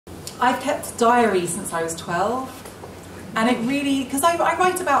I've kept diary since I was 12. And it really, because I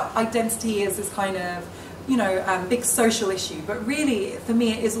write about identity as this kind of, you know, big social issue, but really, for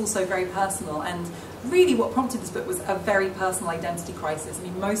me, it is also very personal. And really what prompted this book was a very personal identity crisis. I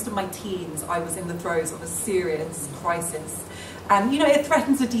mean, most of my teens, I was in the throes of a serious crisis. And, you know, it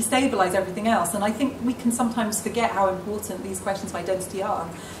threatened to destabilize everything else. And I think we can sometimes forget how important these questions of identity are.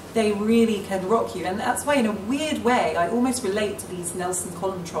 They really can rock you. And that's why, in a weird way, I almost relate to these Nelson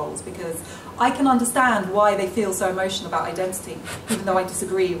column trolls, because I can understand why they feel so emotional about identity, even though I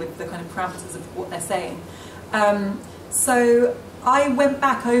disagree with the kind of parameters of what they're saying. So I went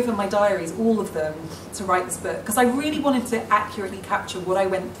back over my diaries, all of them, to write this book, because I really wanted to accurately capture what I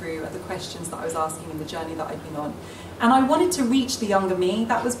went through and the questions that I was asking in the journey that I'd been on. And I wanted to reach the younger me.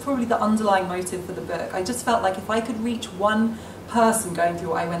 That was probably the underlying motive for the book. I just felt like if I could reach one person going through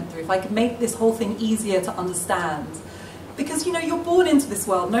what I went through, if I could make this whole thing easier to understand. Because, you know, you're born into this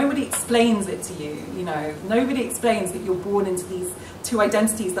world, nobody explains it to you, you know, nobody explains that you're born into these two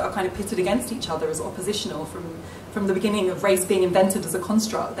identities that are kind of pitted against each other as oppositional from the beginning of race being invented as a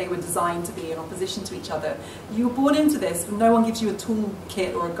construct. They were designed to be in opposition to each other. You were born into this, but no one gives you a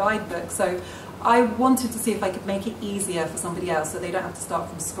toolkit or a guidebook. So I wanted to see if I could make it easier for somebody else so they don't have to start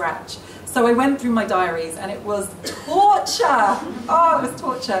from scratch. So I went through my diaries and it was torture. Oh, it was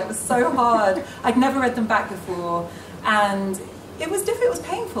torture. It was so hard. I'd never read them back before. And it was difficult, it was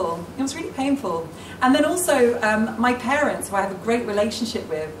painful. It was really painful. And then also my parents, who I have a great relationship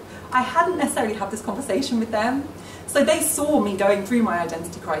with, I hadn't necessarily had this conversation with them. So they saw me going through my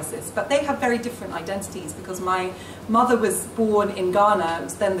identity crisis, but they have very different identities, because my mother was born in Ghana, it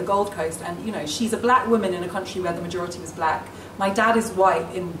was then the Gold Coast, and you know, she's a black woman in a country where the majority was black. My dad is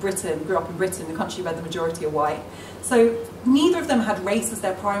white in Britain, grew up in Britain, a country where the majority are white. So neither of them had race as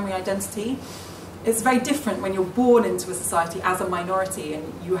their primary identity. It's very different when you're born into a society as a minority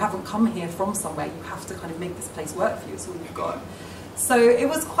and you haven't come here from somewhere. You have to kind of make this place work for you, it's all you've got. So it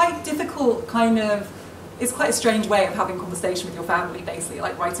was quite difficult, kind of, it's quite a strange way of having a conversation with your family, basically,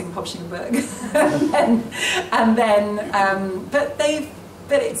 like writing and publishing a book.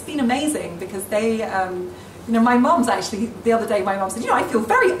 But it's been amazing, because they, you know, my mum's actually, the other day my mum said, you know, I feel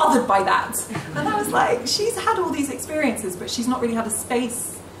very othered by that. And I was like, she's had all these experiences, but she's not really had a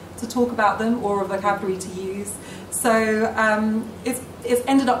space to talk about them or a vocabulary to use. So it's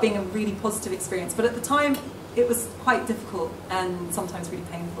ended up being a really positive experience, but at the time it was quite difficult and sometimes really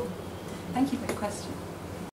painful. Thank you for the question.